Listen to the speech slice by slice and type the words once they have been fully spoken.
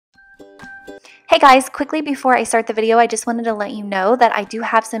guys, quickly before I start the video, I just wanted to let you know that I do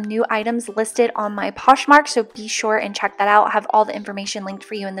have some new items listed on my Poshmark, so be sure and check that out. I have all the information linked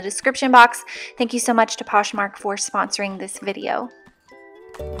for you in the description box. Thank you so much to Poshmark for sponsoring this video.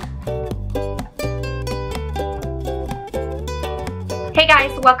 Hey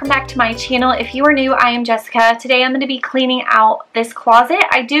guys, welcome back to my channel. If you are new, I am Jessica. Today I'm going to be cleaning out this closet.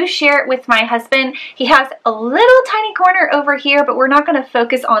 I do share it with my husband. He has a little tiny corner over here, but we're not going to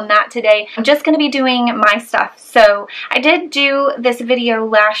focus on that today. I'm just going to be doing my stuff. So I did do this video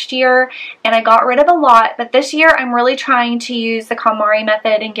last year and I got rid of a lot, but this year I'm really trying to use the Konmari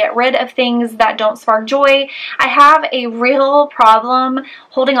method and get rid of things that don't spark joy. I have a real problem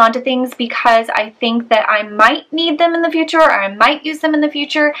holding on to things because I think that I might need them in the future or I might use them in the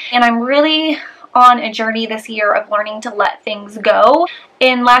future, and I'm really on a journey this year of learning to let things go.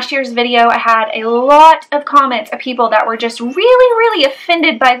 In last year's video, I had a lot of comments of people that were just really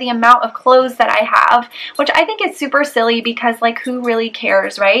offended by the amount of clothes that I have, which I think is super silly because, like, who really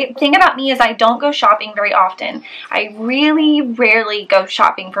cares, right? The thing about me is I don't go shopping very often. I really rarely go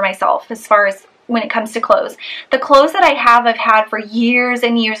shopping for myself as far as when it comes to clothes. The clothes that I have, I've had for years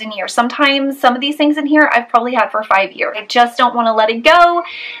and years and years. Sometimes some of these things in here I've probably had for 5 years. I just don't want to let it go.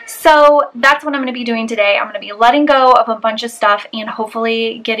 So that's what I'm going to be doing today. I'm going to be letting go of a bunch of stuff and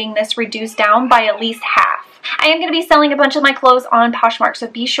hopefully getting this reduced down by at least half. I am going to be selling a bunch of my clothes on Poshmark, so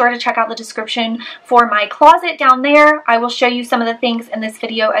be sure to check out the description for my closet down there. I will show you some of the things in this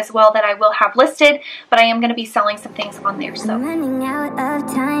video as well that I will have listed, but I am going to be selling some things on there. So I'm running out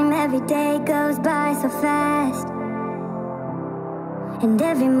of time, every day goes by so fast, and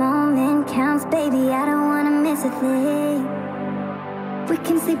every moment counts, baby, I don't want to miss a thing. We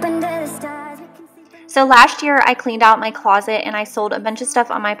can sleep under the stars. So last year I cleaned out my closet and I sold a bunch of stuff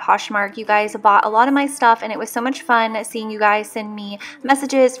on my Poshmark. You guys bought a lot of my stuff and it was so much fun seeing you guys send me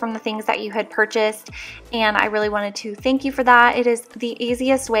messages from the things that you had purchased, and I really wanted to thank you for that. It is the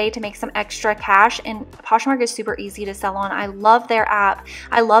easiest way to make some extra cash, and Poshmark is super easy to sell on. I love their app.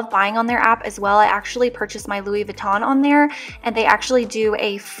 I love buying on their app as well. I actually purchased my Louis Vuitton on there, and they actually do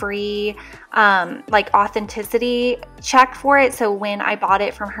a free like authenticity check for it. So when I bought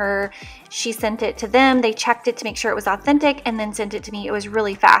it from her, she sent it to them, they checked it to make sure it was authentic, and then sent it to me. It was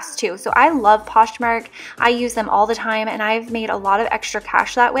really fast too. So I love Poshmark. I use them all the time and I've made a lot of extra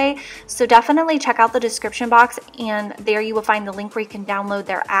cash that way. So definitely check out the description box, and there you will find the link where you can download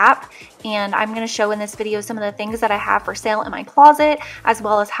their app. And I'm going to show in this video some of the things that I have for sale in my closet, as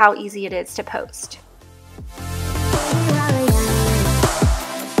well as how easy it is to post.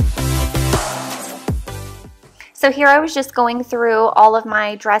 So here I was just going through all of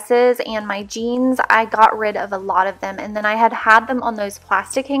my dresses and my jeans. I got rid of a lot of them, and then I had them on those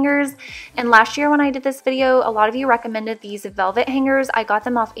plastic hangers. And last year when I did this video, a lot of you recommended these velvet hangers. I got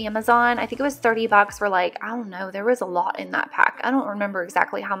them off Amazon. I think it was 30 bucks for, like, I don't know, there was a lot in that pack. I don't remember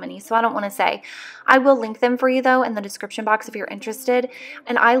exactly how many, so I don't want to say. I will link them for you though in the description box if you're interested.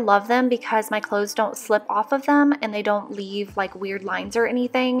 And I love them because my clothes don't slip off of them and they don't leave like weird lines or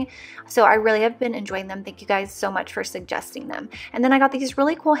anything. So I really have been enjoying them. Thank you guys so much for suggesting them. And then I got these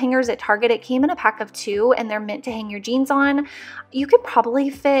really cool hangers at Target. It came in a pack of 2 and they're meant to hang your jeans on. You could probably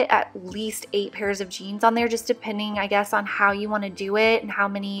fit at least 8 pairs of jeans on there, just depending, I guess, on how you want to do it and how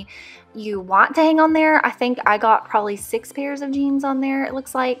many you want to hang on there. I think I got probably 6 pairs of jeans on there, it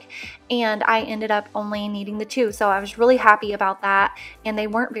looks like, and I ended up only needing the 2. So I was really happy about that, and they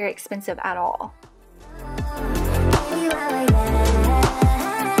weren't very expensive at all.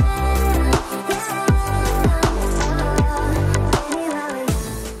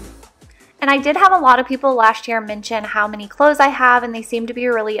 And I did have a lot of people last year mention how many clothes I have, and they seem to be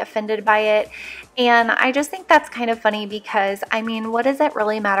really offended by it. And I just think that's kind of funny because, I mean, what does it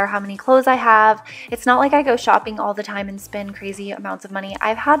really matter how many clothes I have? It's not like I go shopping all the time and spend crazy amounts of money.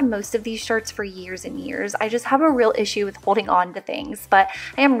 I've had most of these shirts for years and years. I just have a real issue with holding on to things, but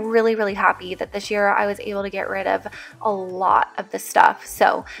I am really happy that this year I was able to get rid of a lot of the stuff.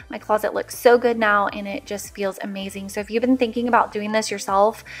 So my closet looks so good now and it just feels amazing. So if you've been thinking about doing this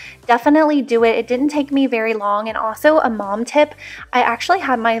yourself, definitely do it. It didn't take me very long. And also a mom tip, I actually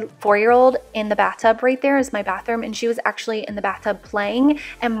had my 4-year-old in the bathtub. Right there is my bathroom, and she was actually in the bathtub playing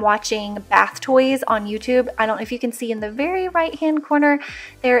and watching bath toys on YouTube. I don't know if you can see in the very right hand corner,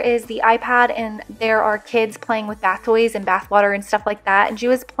 there is the iPad and there are kids playing with bath toys and bath water and stuff like that, and she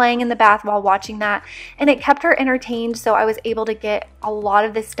was playing in the bath while watching that, and it kept her entertained. So I was able to get a lot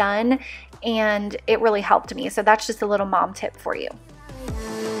of this done and it really helped me. So that's just a little mom tip for you.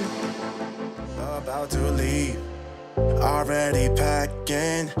 About to leave, already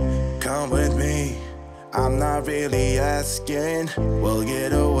packing, come with me, I'm not really asking, we'll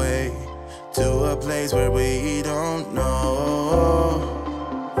get away to a days where we don't know.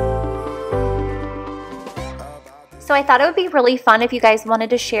 So I thought it would be really fun if you guys wanted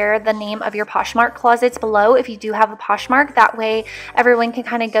to share the name of your Poshmark closets below if you do have a Poshmark. That way everyone can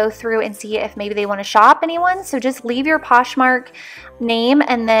kind of go through and see if maybe they want to shop anyone. So just leave your Poshmark name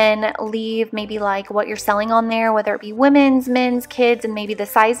and then leave maybe like what you're selling on there, whether it be women's, men's, kids, and maybe the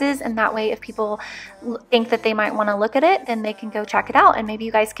sizes. And that way if people think that they might want to look at it, then they can go check it out and maybe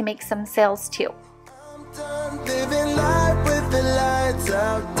you guys can make some sales too. I'm done living life with the lights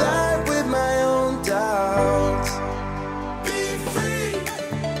out, die with my own doubts. Be free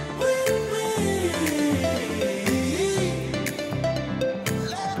with me.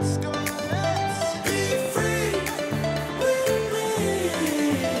 Let's go, let's be free with me.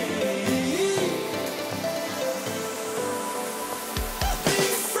 Be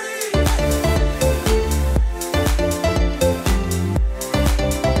free.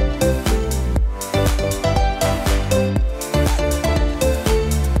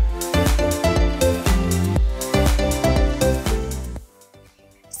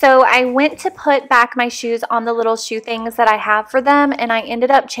 So I went to put back my shoes on the little shoe things that I have for them, and I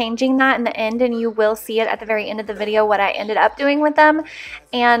ended up changing that in the end, and you will see it at the very end of the video what I ended up doing with them.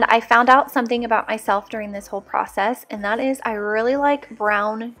 And I found out something about myself during this whole process, and that is I really like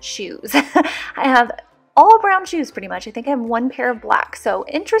brown shoes. I have all brown shoes pretty much. I think I have one pair of black. So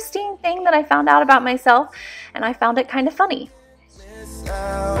interesting thing that I found out about myself, and I found it kind of funny.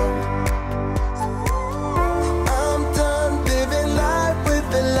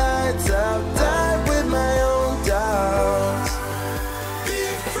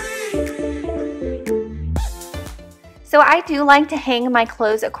 So I do like to hang my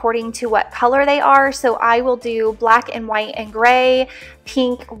clothes according to what color they are. So I will do black and white and gray,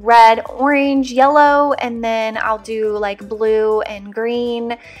 pink, red, orange, yellow, and then I'll do like blue and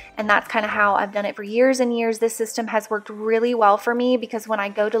green. And that's kind of how I've done it for years and years. This system has worked really well for me because when I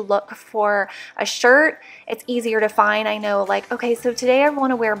go to look for a shirt, it's easier to find. I know like, okay, so today I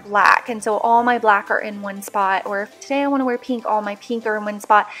want to wear black. And so all my black are in one spot. Or if today I want to wear pink, all my pink are in one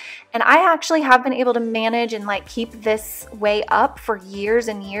spot. And I actually have been able to manage and like keep this way up for years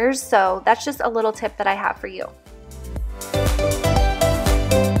and years. So that's just a little tip that I have for you.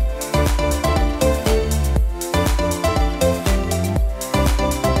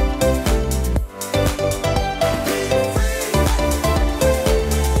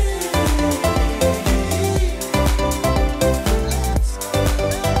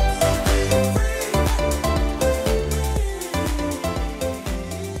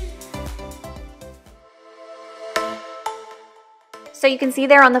 So you can see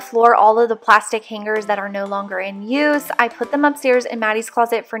there on the floor all of the plastic hangers that are no longer in use. I put them upstairs in Maddie's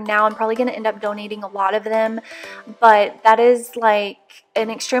closet for now. I'm probably going to end up donating a lot of them, but that is like an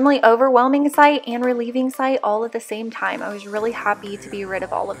extremely overwhelming sight and relieving sight all at the same time. I was really happy to be rid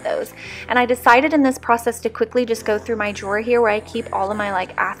of all of those. And I decided in this process to quickly just go through my drawer here where I keep all of my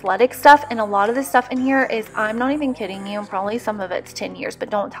like athletic stuff, and a lot of the stuff in here is, I'm not even kidding you, probably some of it's 10 years,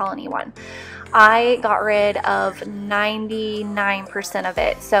 but don't tell anyone. I got rid of 99% of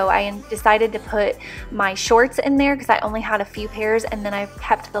it. So I decided to put my shorts in there because I only had a few pairs, and then I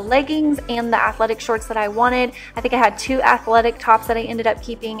kept the leggings and the athletic shorts that I wanted. I think I had 2 athletic tops that I ended up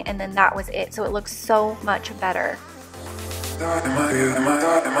keeping, and then that was it. So it looks so much better.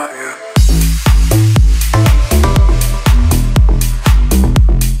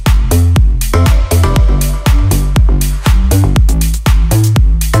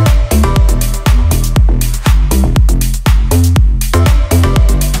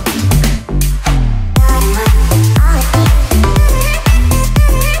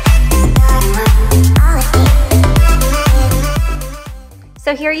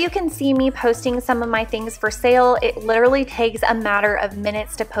 So here you can see me posting some of my things for sale. It literally takes a matter of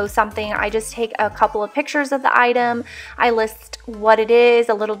minutes to post something. I just take a couple of pictures of the item. I list what it is,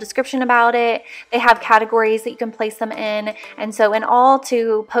 a little description about it. They have categories that you can place them in. And so in all,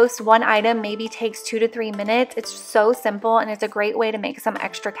 to post one item maybe takes 2 to 3 minutes. It's so simple, and it's a great way to make some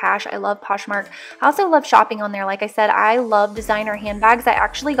extra cash. I love Poshmark. I also love shopping on there. Like I said, I love designer handbags. I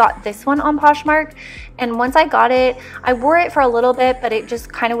actually got this one on Poshmark, and once I got it, I wore it for a little bit, but it just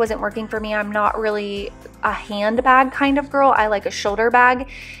kind of wasn't working for me. I'm not really a handbag kind of girl. I like a shoulder bag.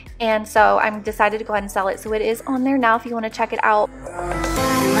 And so I decided to go ahead and sell it. So it is on there now if you want to check it out.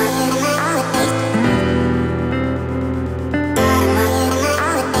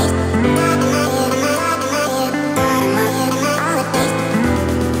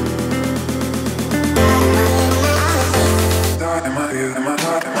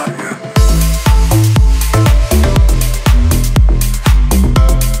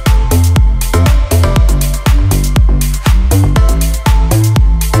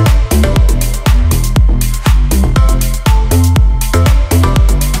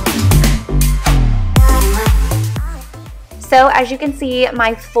 as you can see,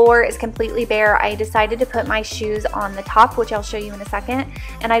 my floor is completely bare. I decided to put my shoes on the top, which I'll show you in a second.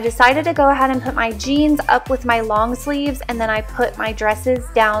 And I decided to go ahead and put my jeans up with my long sleeves, and then I put my dresses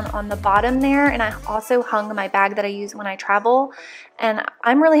down on the bottom there. And I also hung my bag that I use when I travel. And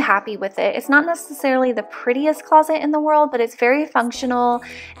I'm really happy with it. It's not necessarily the prettiest closet in the world, but it's very functional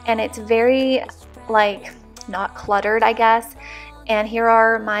and it's very, like, not cluttered, I guess. And here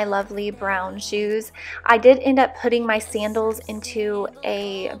are my lovely brown shoes. I did end up putting my sandals into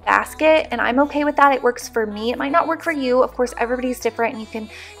a basket, and I'm okay with that. It works for me. It might not work for you. Of course, everybody's different and you can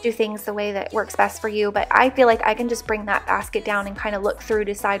do things the way that works best for you, but I feel like I can just bring that basket down and kind of look through,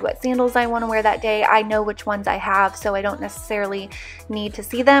 decide what sandals I want to wear that day. I know which ones I have, so I don't necessarily need to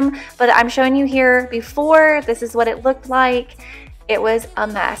see them, but I'm showing you here before. This is what it looked like. It was a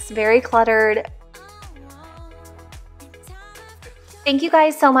mess, very cluttered. Thank you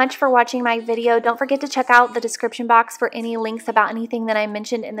guys so much for watching my video. Don't forget to check out the description box for any links about anything that I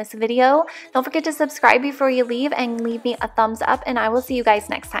mentioned in this video. Don't forget to subscribe before you leave and leave me a thumbs up, and I will see you guys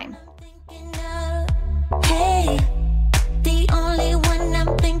next time.